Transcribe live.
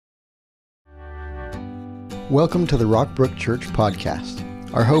Welcome to the Rockbrook Church podcast.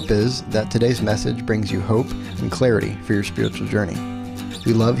 Our hope is that today's message brings you hope and clarity for your spiritual journey.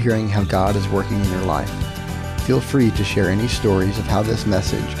 We love hearing how God is working in your life. Feel free to share any stories of how this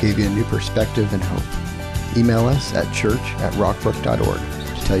message gave you a new perspective and hope. Email us at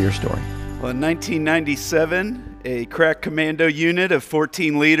church@rockbrook.org to tell your story. Well, in 1997, a crack commando unit of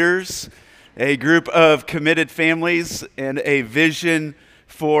 14 leaders, a group of committed families, and a vision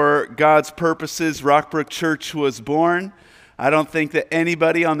for God's purposes, Rockbrook Church was born. I don't think that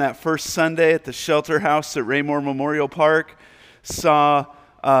anybody on that first Sunday at the shelter house at Raymore Memorial Park saw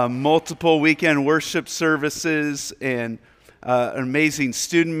multiple weekend worship services and an amazing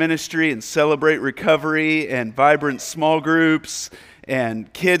student ministry and Celebrate Recovery and vibrant small groups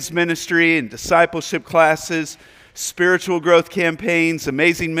and kids ministry and discipleship classes, spiritual growth campaigns,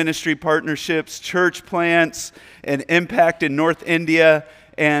 amazing ministry partnerships, church plants, and impact in North India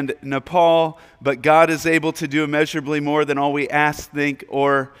and Nepal. But God is able to do immeasurably more than all we ask, think,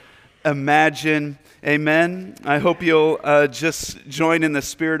 or imagine. Amen. I hope you'll just join in the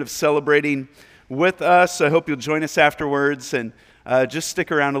spirit of celebrating with us. I hope you'll join us afterwards and just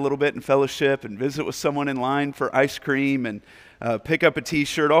stick around a little bit in fellowship and visit with someone in line for ice cream and pick up a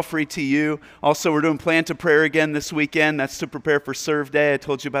t-shirt, all free to you. Also, we're doing Plan to Prayer again this weekend. That's to prepare for Serve Day. I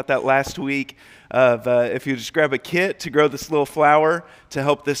told you about that last week. If you just grab a kit to grow this little flower to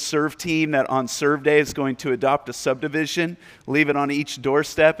help this serve team that on Serve Day is going to adopt a subdivision, leave it on each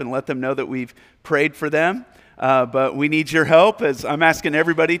doorstep and let them know that we've prayed for them. But we need your help, as I'm asking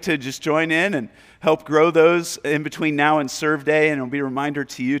everybody to just join in and help grow those in between now and Serve Day. And it'll be a reminder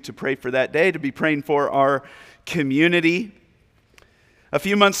to you to pray for that day, to be praying for our community. A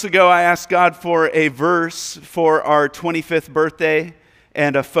few months ago, I asked God for a verse for our 25th birthday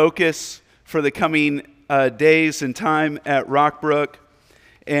and a focus for the coming days and time at Rockbrook,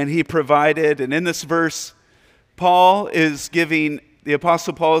 and He provided. And in this verse, the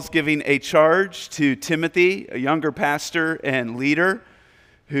Apostle Paul is giving a charge to Timothy, a younger pastor and leader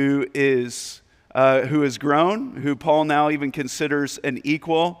who has grown, who Paul now even considers an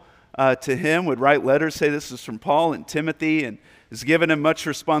equal to him, would write letters, say this is from Paul and Timothy, and has given him much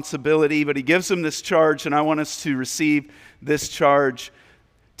responsibility, but he gives him this charge, and I want us to receive this charge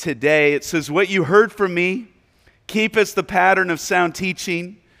today. It says, "What you heard from me, keep as the pattern of sound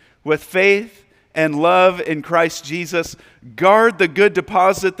teaching, with faith and love in Christ Jesus. Guard the good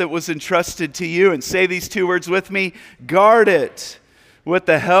deposit that was entrusted to you." And say these two words with me: guard it with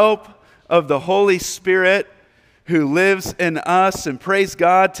the help of the Holy Spirit who lives in us. And praise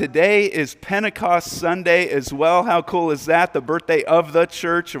God, today is Pentecost Sunday as well. How cool is that? The birthday of the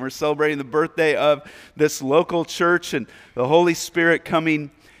church, and we're celebrating the birthday of this local church and the Holy Spirit coming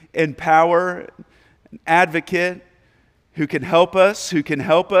in power, an advocate who can help us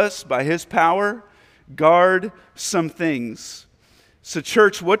by His power guard some things. So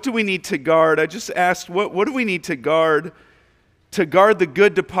church, what do we need to guard? I just asked, what do we need to guard the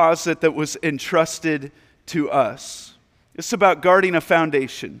good deposit that was entrusted to us? It's about guarding a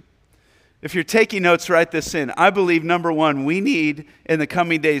foundation. If you're taking notes, write this in. I believe, number one, we need in the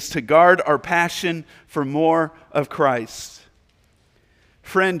coming days to guard our passion for more of Christ.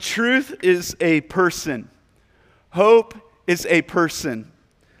 Friend, truth is a person. Hope is a person.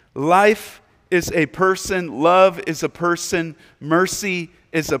 Life is a person. Love is a person. Mercy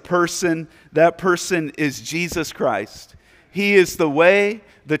is a person. That person is Jesus Christ. He is the way,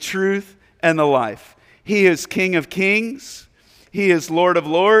 the truth, and the life. He is King of Kings. He is Lord of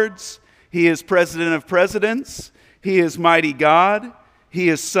Lords. He is President of Presidents. He is Mighty God. He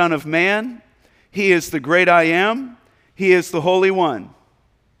is Son of Man. He is the Great I Am. He is the Holy One.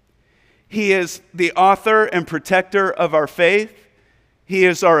 He is the author and protector of our faith. He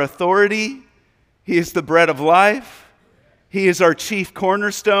is our authority. He is the bread of life. He is our chief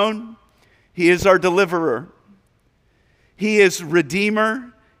cornerstone. He is our deliverer. He is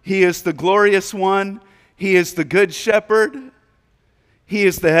Redeemer. He is the glorious one. He is the good shepherd. He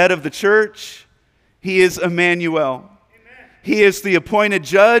is the head of the church. He is Emmanuel. Amen. He is the appointed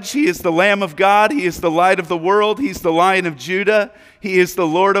judge. He is the Lamb of God. He is the light of the world. He's the Lion of Judah. He is the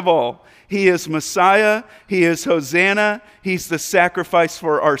Lord of all. He is Messiah. He is Hosanna. He's the sacrifice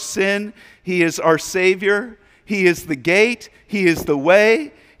for our sin. He is our Savior. He is the gate. He is the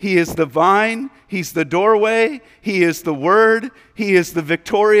way. He is the vine. He's the doorway. He is the Word. He is the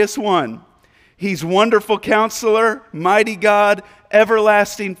victorious one. He's Wonderful Counselor, Mighty God,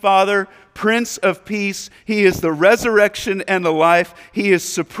 Everlasting Father, Prince of Peace. He is the resurrection and the life. He is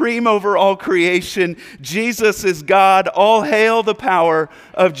supreme over all creation. Jesus is God. All hail the power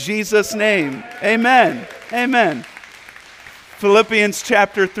of Jesus' name. Amen. Amen. Philippians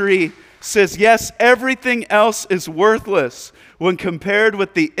chapter 3, says, yes, everything else is worthless when compared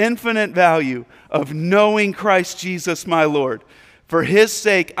with the infinite value of knowing Christ Jesus my Lord. For his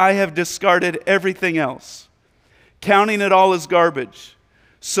sake, I have discarded everything else, counting it all as garbage,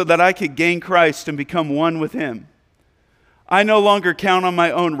 so that I could gain Christ and become one with him. I no longer count on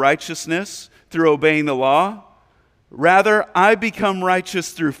my own righteousness through obeying the law. Rather, I become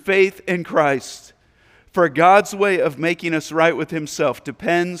righteous through faith in Christ. For God's way of making us right with himself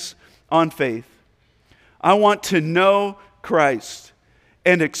depends on faith. I want to know Christ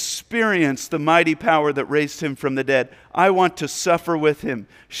and experience the mighty power that raised him from the dead. I want to suffer with him,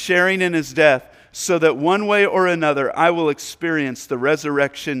 sharing in his death, so that one way or another I will experience the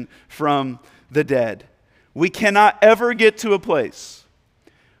resurrection from the dead. We cannot ever get to a place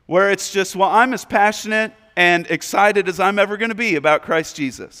where it's just, well, I'm as passionate and excited as I'm ever going to be about Christ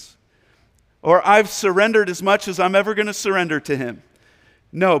Jesus. Or I've surrendered as much as I'm ever going to surrender to him.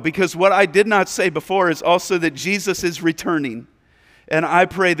 No, because what I did not say before is also that Jesus is returning. And I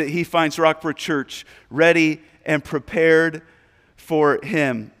pray that he finds Rockford Church ready and prepared for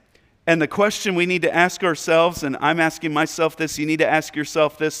him. And the question we need to ask ourselves, and I'm asking myself this, you need to ask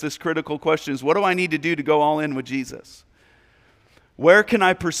yourself this critical question is, what do I need to do to go all in with Jesus? Where can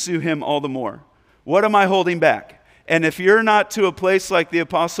I pursue him all the more? What am I holding back? And if you're not to a place like the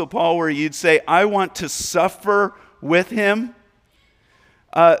Apostle Paul where you'd say, I want to suffer with him,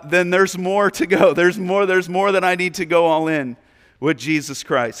 then there's more to go. There's more that I need to go all in with Jesus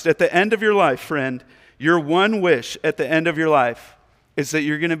Christ. At the end of your life, friend, your one wish at the end of your life is that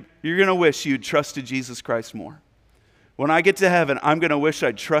you're gonna wish you'd trusted Jesus Christ more. When I get to heaven, I'm gonna wish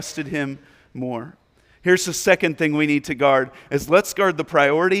I'd trusted him more. Here's the second thing we need to guard, is let's guard the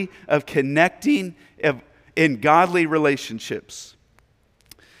priority of connecting in godly relationships.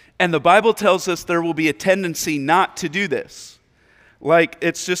 And the Bible tells us there will be a tendency not to do this. Like,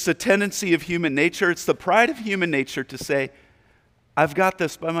 it's just a tendency of human nature. It's the pride of human nature to say, I've got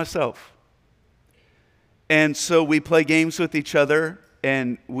this by myself. And so we play games with each other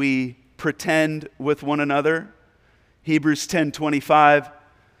and we pretend with one another. Hebrews 10:25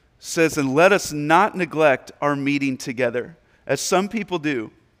 says, and let us not neglect our meeting together, as some people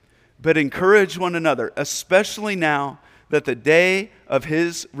do, but encourage one another, especially now that the day of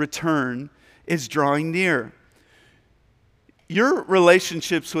his return is drawing near. Your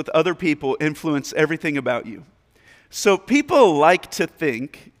relationships with other people influence everything about you. So people like to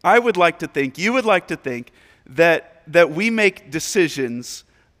think, I would like to think, you would like to think, that we make decisions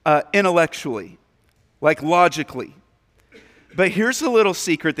intellectually, like logically. But here's a little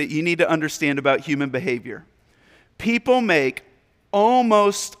secret that you need to understand about human behavior. People make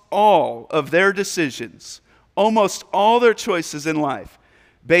almost all of their decisions, almost all their choices in life,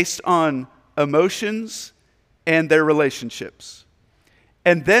 based on emotions and their relationships.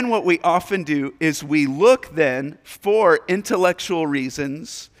 And then what we often do is we look then for intellectual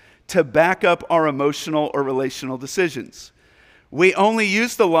reasons to back up our emotional or relational decisions. We only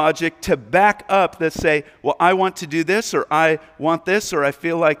use the logic to back up that say, well, I want to do this, or I want this, or I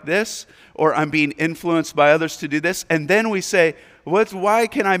feel like this, or I'm being influenced by others to do this. And then we say, why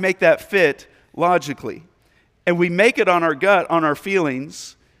can I make that fit logically? And we make it on our gut, on our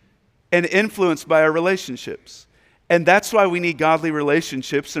feelings, and influenced by our relationships. And that's why we need godly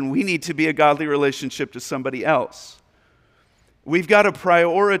relationships, and we need to be a godly relationship to somebody else. We've got to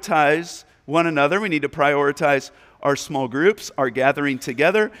prioritize one another. We need to prioritize our small groups, our gathering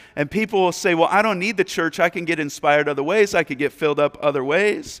together. And people will say, well, I don't need the church. I can get inspired other ways. I could get filled up other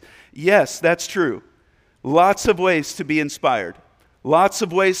ways. Yes, that's true. Lots of ways to be inspired. Lots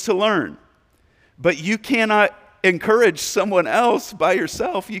of ways to learn. But you cannot encourage someone else by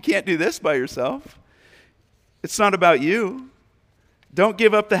yourself. You can't do this by yourself. It's not about you. Don't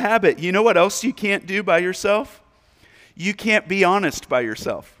give up the habit. You know what else you can't do by yourself? You can't be honest by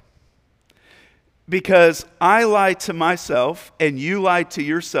yourself. Because I lie to myself and you lie to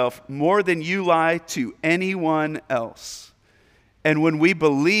yourself more than you lie to anyone else. And when we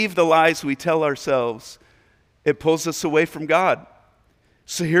believe the lies we tell ourselves, it pulls us away from God.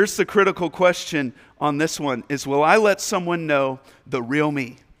 So here's the critical question on this one is, will I let someone know the real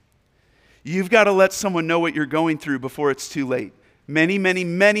me? You've got to let someone know what you're going through before it's too late. Many, many,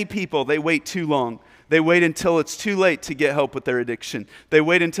 many people, they wait too long. They wait until it's too late to get help with their addiction. They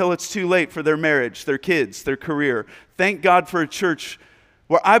wait until it's too late for their marriage, their kids, their career. Thank God for a church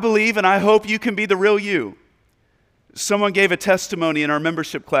where I believe and I hope you can be the real you. Someone gave a testimony in our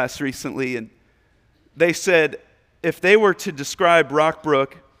membership class recently, and they said if they were to describe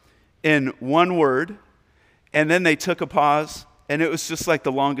Rockbrook in one word, and then they took a pause, and it was just like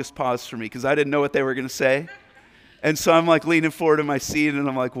the longest pause for me because I didn't know what they were going to say. And so I'm like leaning forward in my seat, and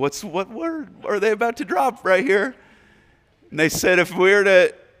I'm like, what word are they about to drop right here? And they said, if we were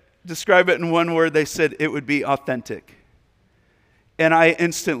to describe it in one word, they said it would be authentic. And I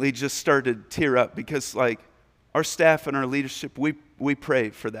instantly just started to tear up because, like, our staff and our leadership, we pray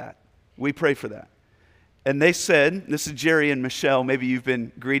for that. We pray for that. And they said, this is Jerry and Michelle, maybe you've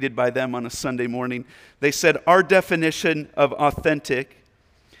been greeted by them on a Sunday morning. They said, our definition of authentic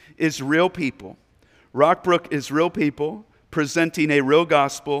is real people. Rockbrook is real people presenting a real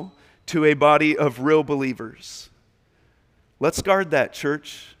gospel to a body of real believers. Let's guard that,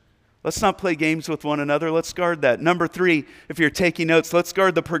 church. Let's not play games with one another. Let's guard that. Number 3, if you're taking notes, let's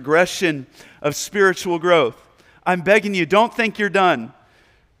guard the progression of spiritual growth. I'm begging you, don't think you're done.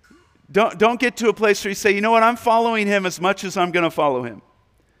 Don't get to a place where you say, you know what, I'm following him as much as I'm going to follow him.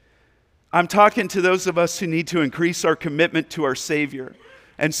 I'm talking to those of us who need to increase our commitment to our Savior.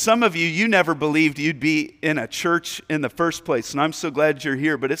 And some of you, you never believed you'd be in a church in the first place, and I'm so glad you're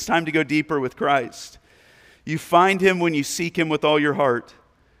here, but it's time to go deeper with Christ. You find him when you seek him with all your heart.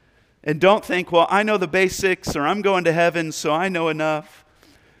 And don't think, well, I know the basics, or I'm going to heaven, so I know enough.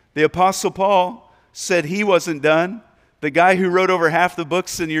 The Apostle Paul said he wasn't done. The guy who wrote over half the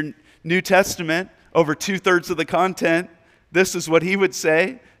books in your New Testament, over 2/3 of the content, this is what he would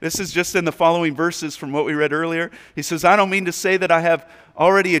say. This is just in the following verses from what we read earlier. He says, I don't mean to say that I have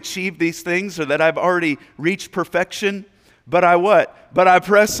already achieved these things or that I've already reached perfection, but I what? But I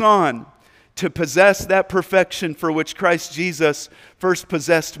press on to possess that perfection for which Christ Jesus first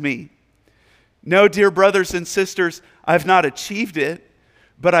possessed me. No, dear brothers and sisters, I've not achieved it,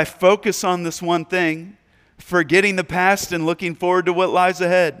 but I focus on this one thing, forgetting the past and looking forward to what lies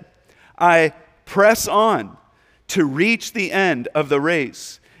ahead. I press on to reach the end of the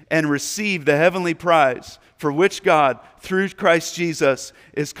race and receive the heavenly prize for which God, through Christ Jesus,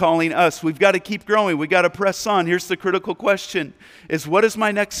 is calling us. We've got to keep growing. We've got to press on. Here's the critical question, is what is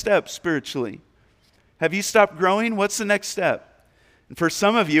my next step spiritually? Have you stopped growing? What's the next step? And for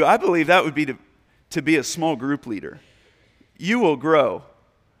some of you, I believe that would be to be a small group leader. You will grow.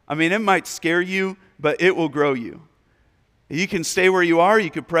 I mean, it might scare you, but it will grow you. You can stay where you are. You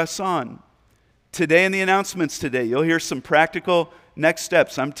can press on. Today in the announcements today, you'll hear some practical next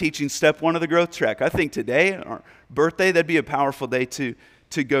steps. I'm teaching step 1 of the growth track. I think today, our birthday, that'd be a powerful day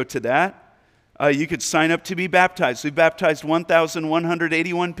to go to that. You could sign up to be baptized. We've baptized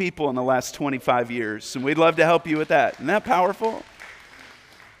 1,181 people in the last 25 years, and we'd love to help you with that. Isn't that powerful?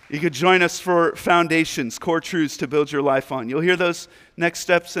 You could join us for Foundations, core truths to build your life on. You'll hear those next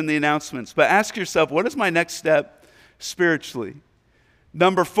steps in the announcements. But ask yourself, what is my next step spiritually?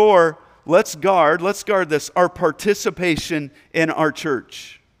 Number 4, let's guard this, our participation in our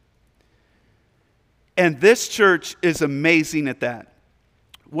church. And this church is amazing at that.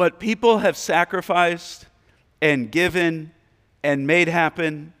 What people have sacrificed and given and made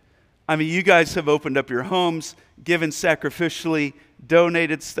happen. I mean, you guys have opened up your homes, given sacrificially,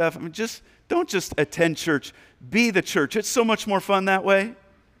 donated stuff. I mean, don't just attend church. Be the church. It's so much more fun that way.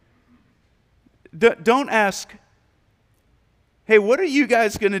 Don't ask, hey, what are you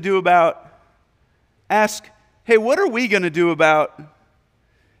guys going to do about? Ask, hey, what are we going to do about?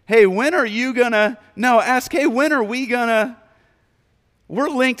 Hey, when are you going to? No, ask, hey, when are we going to? We're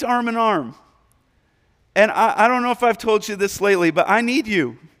linked arm in arm. And I don't know if I've told you this lately, but I need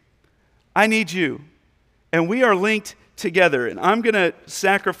you. I need you. And we are linked together. And I'm going to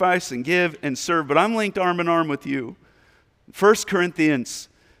sacrifice and give and serve, but I'm linked arm in arm with you. 1 Corinthians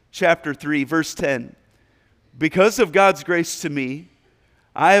chapter 3, verse 10. Because of God's grace to me,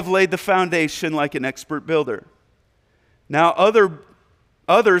 I have laid the foundation like an expert builder. Now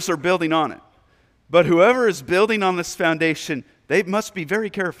others are building on it. But whoever is building on this foundation, they must be very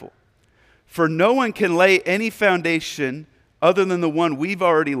careful. For no one can lay any foundation other than the one we've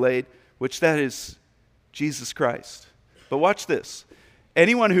already laid, which that is Jesus Christ. But watch this.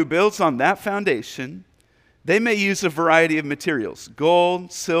 Anyone who builds on that foundation, they may use a variety of materials,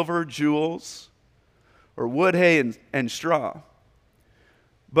 gold, silver, jewels, or wood, hay, and straw.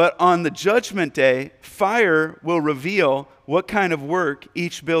 But on the judgment day, fire will reveal what kind of work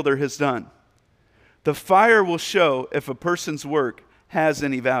each builder has done. The fire will show if a person's work has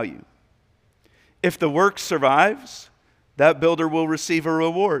any value. If the work survives, that builder will receive a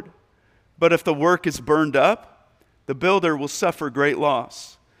reward. But if the work is burned up, the builder will suffer great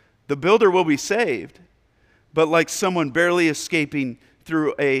loss. The builder will be saved, but like someone barely escaping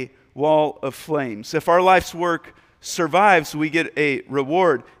through a wall of flames. If our life's work survives, we get a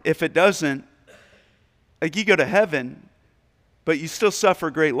reward. If it doesn't, like you go to heaven, but you still suffer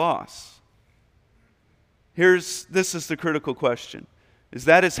great loss. This is the critical question.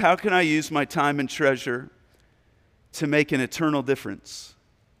 Is how can I use my time and treasure to make an eternal difference.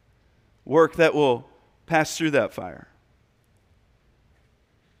 Work that will pass through that fire.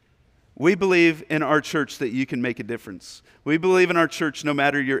 We believe in our church that you can make a difference. We believe in our church, no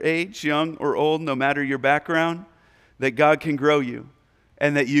matter your age, young or old, no matter your background, that God can grow you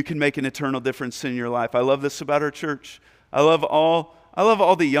and that you can make an eternal difference in your life. I love this about our church. I love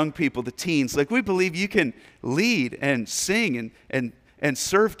all the young people, the teens. Like, we believe you can lead and sing and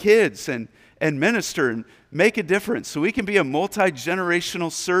serve kids and minister and make a difference. So we can be a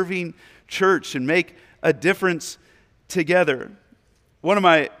multi-generational serving church and make a difference together. One of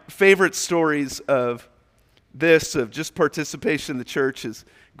my favorite stories of just participation in the church is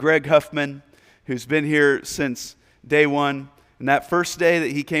Greg Huffman, who's been here since day one. And that first day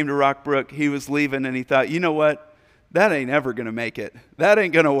that he came to Rockbrook, he was leaving and he thought, you know what? That ain't ever going to make it. That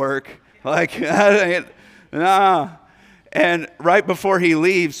ain't going to work. And right before he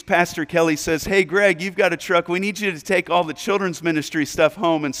leaves, Pastor Kelly says, hey, Greg, you've got a truck. We need you to take all the children's ministry stuff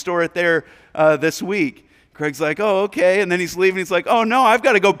home and store it there this week. Greg's like, oh, okay. And then he's leaving. He's like, oh, no, I've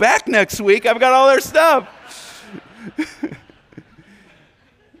got to go back next week. I've got all their stuff.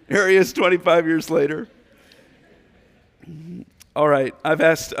 Here he is 25 years later. All right. I've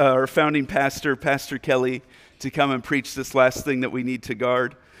asked our founding pastor, Pastor Kelly, to come and preach this last thing that we need to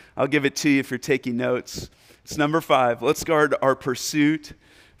guard. I'll give it to you if you're taking notes. It's number 5. Let's guard our pursuit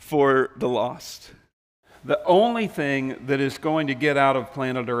for the lost. The only thing that is going to get out of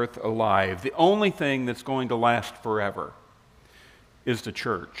planet Earth alive, the only thing that's going to last forever, is the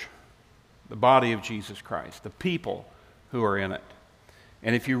church, the body of Jesus Christ, the people who are in it.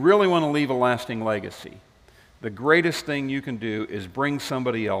 And if you really want to leave a lasting legacy, the greatest thing you can do is bring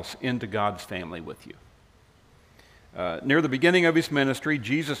somebody else into God's family with you. Near the beginning of his ministry,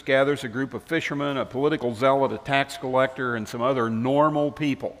 Jesus gathers a group of fishermen, a political zealot, a tax collector, and some other normal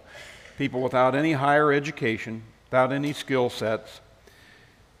people without any higher education, without any skill sets.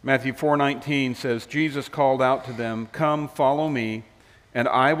 Matthew 4:19 says, Jesus called out to them, come, follow me, and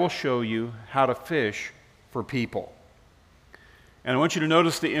I will show you how to fish for people. And I want you to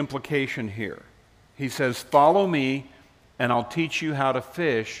notice the implication here. He says, follow me, and I'll teach you how to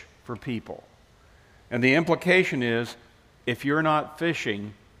fish for people. And the implication is, if you're not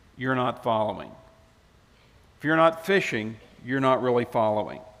fishing, you're not following. If you're not fishing, you're not really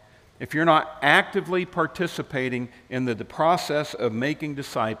following. If you're not actively participating in the process of making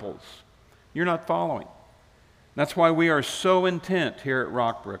disciples, you're not following. That's why we are so intent here at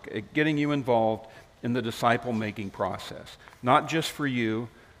Rockbrook at getting you involved in the disciple-making process. Not just for you,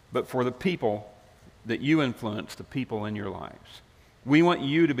 but for the people that you influence, the people in your lives. We want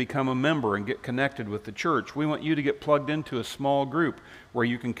you to become a member and get connected with the church. We want you to get plugged into a small group where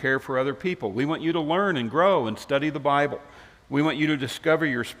you can care for other people. We want you to learn and grow and study the Bible. We want you to discover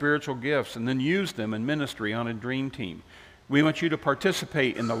your spiritual gifts and then use them in ministry on a dream team. We want you to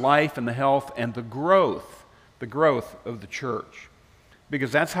participate in the life and the health and the growth of the church,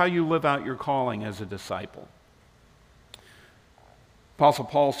 because that's how you live out your calling as a disciple. Apostle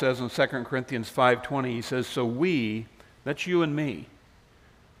Paul says in 2 Corinthians 5:20, he says, so we, that's you and me,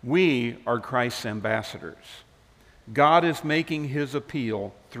 we are Christ's ambassadors. God is making his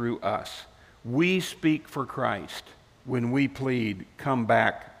appeal through us. We speak for Christ when we plead, come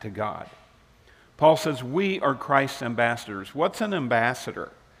back to God. Paul says we are Christ's ambassadors. What's an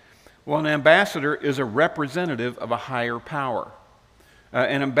ambassador? Well, an ambassador is a representative of a higher power.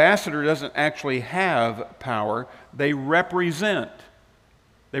 An ambassador doesn't actually have power. They represent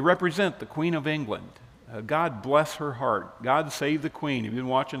the Queen of England. God bless her heart. God save the Queen. You've been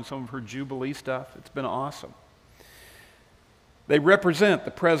watching some of her Jubilee stuff. It's been awesome. They represent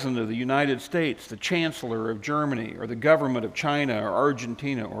the President of the United States, the Chancellor of Germany, or the government of China, or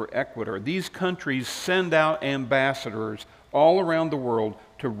Argentina, or Ecuador. These countries send out ambassadors all around the world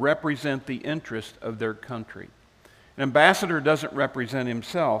to represent the interest of their country. An ambassador doesn't represent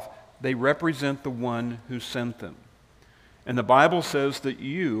himself. They represent the one who sent them. And the Bible says that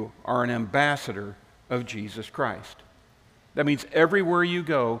you are an ambassador of Jesus Christ. That means everywhere you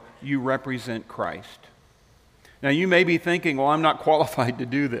go, you represent Christ. Now, you may be thinking, well, I'm not qualified to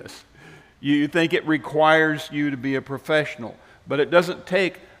do this. You think it requires you to be a professional, but it doesn't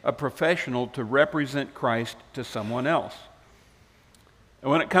take a professional to represent Christ to someone else. And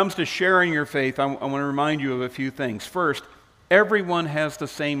when it comes to sharing your faith, I want to remind you of a few things. First, everyone has the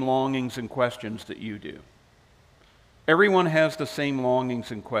same longings and questions that you do. Everyone has the same longings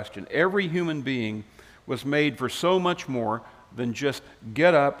and questions. Every human being was made for so much more than just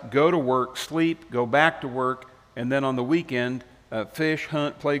get up, go to work, sleep, go back to work, and then on the weekend, fish,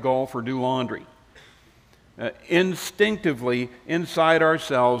 hunt, play golf, or do laundry. Instinctively, inside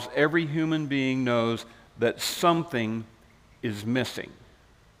ourselves, every human being knows that something is missing.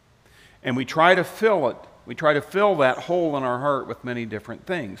 And we try to fill it. We try to fill that hole in our heart with many different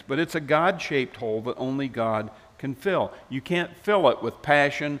things. But it's a God-shaped hole that only God can fill. You can't fill it with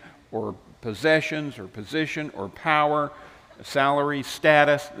passion or possessions or position or power, salary,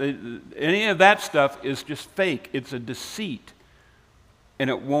 status. Any of that stuff is just fake. It's a deceit. And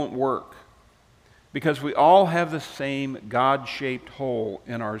it won't work. Because we all have the same God-shaped hole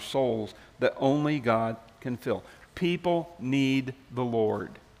in our souls that only God can fill. People need the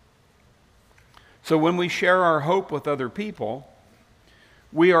Lord. So when we share our hope with other people,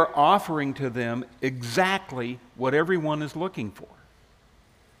 we are offering to them exactly what everyone is looking for.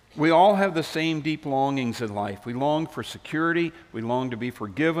 We all have the same deep longings in life. We long for security. We long to be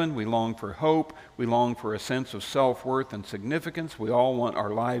forgiven. We long for hope. We long for a sense of self-worth and significance. We all want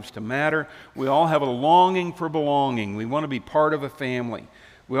our lives to matter. We all have a longing for belonging. We want to be part of a family.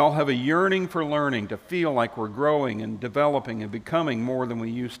 We all have a yearning for learning, to feel like we're growing and developing and becoming more than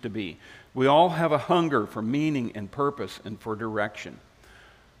we used to be. We all have a hunger for meaning and purpose and for direction.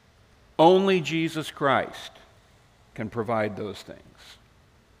 Only Jesus Christ can provide those things.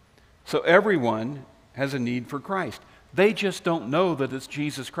 So everyone has a need for Christ. They just don't know that it's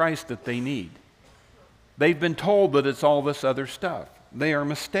Jesus Christ that they need. They've been told that it's all this other stuff. They are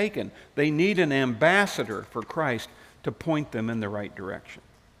mistaken. They need an ambassador for Christ to point them in the right direction.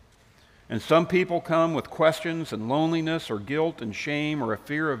 And some people come with questions and loneliness or guilt and shame or a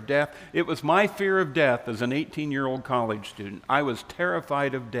fear of death. It was my fear of death as an 18-year-old college student. I was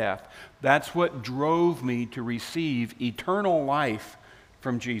terrified of death. That's what drove me to receive eternal life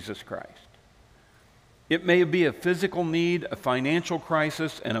from Jesus Christ. It may be a physical need, a financial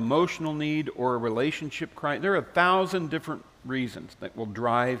crisis, an emotional need, or a relationship crisis. There are 1,000 different reasons that will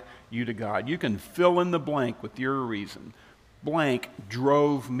drive you to God. You can fill in the blank with your reason. Blank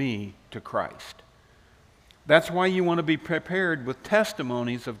drove me to Christ. That's why you want to be prepared with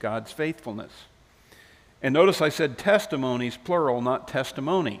testimonies of God's faithfulness. And notice I said testimonies, plural, not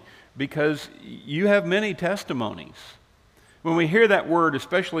testimony, because you have many testimonies. When we hear that word,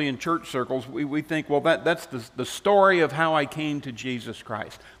 especially in church circles, we think, well, that's the story of how I came to Jesus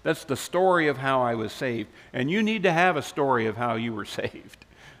Christ. That's the story of how I was saved. And you need to have a story of how you were saved.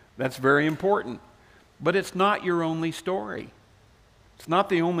 That's very important. But it's not your only story. It's not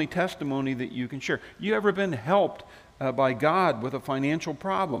the only testimony that you can share. You ever been helped by God with a financial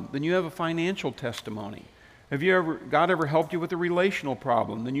problem? Then you have a financial testimony. God ever helped you with a relational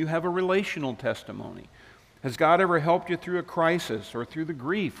problem? Then you have a relational testimony. Has God ever helped you through a crisis or through the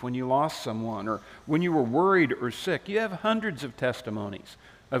grief when you lost someone or when you were worried or sick? You have hundreds of testimonies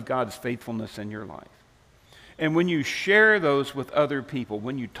of God's faithfulness in your life. And when you share those with other people,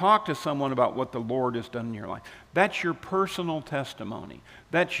 when you talk to someone about what the Lord has done in your life, that's your personal testimony.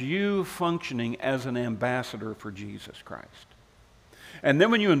 That's you functioning as an ambassador for Jesus Christ. And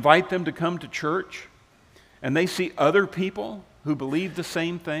then when you invite them to come to church and they see other people who believe the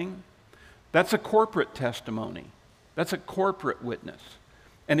same thing, that's a corporate testimony. That's a corporate witness.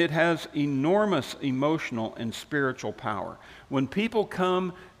 And it has enormous emotional and spiritual power. When people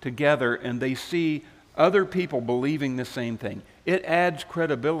come together and they see other people believing the same thing, it adds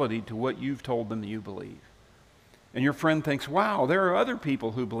credibility to what you've told them you believe. And your friend thinks, wow, there are other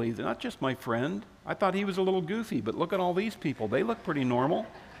people who believe that. Not just my friend. I thought he was a little goofy, but look at all these people. They look pretty normal.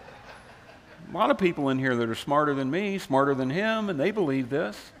 A lot of people in here that are smarter than me, smarter than him, and they believe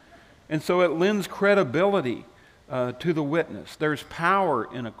this. And so it lends credibility to the witness. There's power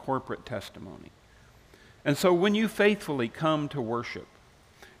in a corporate testimony. And so when you faithfully come to worship,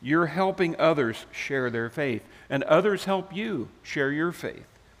 you're helping others share their faith, and others help you share your faith.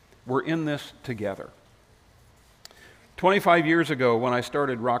 We're in this together. 25 years ago, when I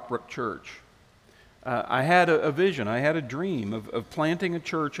started Rockbrook Church, I had a vision, I had a dream of planting a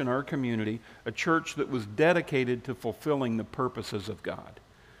church in our community, a church that was dedicated to fulfilling the purposes of God.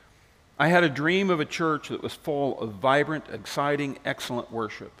 I had a dream of a church that was full of vibrant, exciting, excellent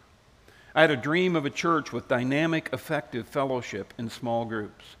worship. I had a dream of a church with dynamic, effective fellowship in small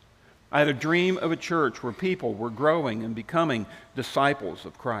groups. I had a dream of a church where people were growing and becoming disciples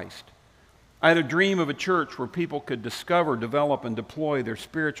of Christ. I had a dream of a church where people could discover, develop, and deploy their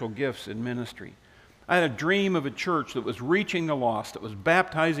spiritual gifts in ministry. I had a dream of a church that was reaching the lost, that was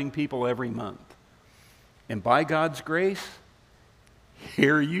baptizing people every month. And by God's grace,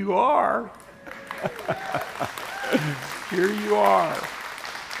 here you are. Here you are.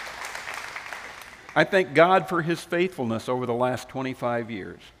 I thank God for His faithfulness over the last 25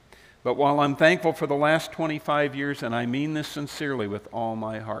 years. But while I'm thankful for the last 25 years, and I mean this sincerely with all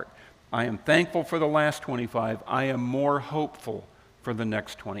my heart, I am thankful for the last 25. I am more hopeful for the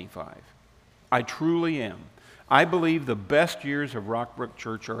next 25. I truly am. I believe the best years of Rockbrook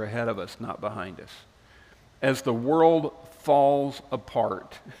Church are ahead of us, not behind us. As the world falls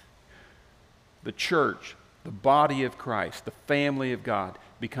apart, the church, the body of Christ, the family of God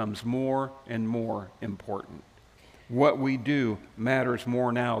becomes more and more important. What we do matters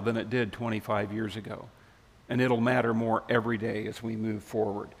more now than it did 25 years ago. And it'll matter more every day as we move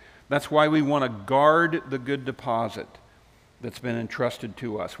forward. That's why we want to guard the good deposit that's been entrusted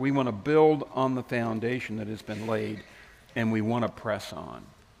to us. We want to build on the foundation that has been laid, and we want to press on.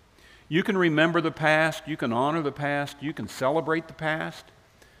 You can remember the past, you can honor the past, you can celebrate the past,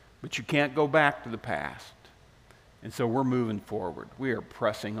 but you can't go back to the past. And so we're moving forward. We are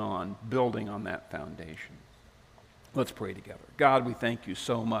pressing on, building on that foundation. Let's pray together. God, we thank you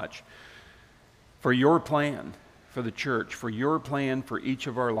so much for your plan for the church, for your plan for each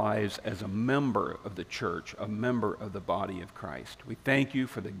of our lives as a member of the church, a member of the body of Christ. We thank you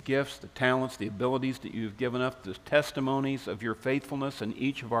for the gifts, the talents, the abilities that you've given us, the testimonies of your faithfulness in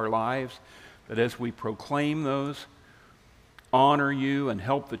each of our lives, that as we proclaim those, honor you and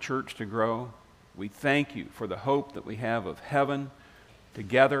help the church to grow. We thank you for the hope that we have of heaven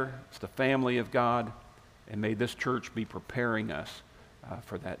together as the family of God, and may this church be preparing us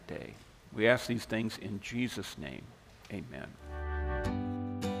for that day. We ask these things in Jesus' name. Amen.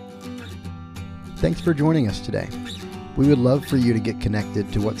 Thanks for joining us today. We would love for you to get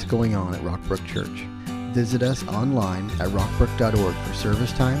connected to what's going on at Rockbrook Church. Visit us online at rockbrook.org for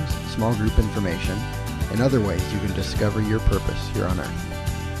service times, small group information, and other ways you can discover your purpose here on earth.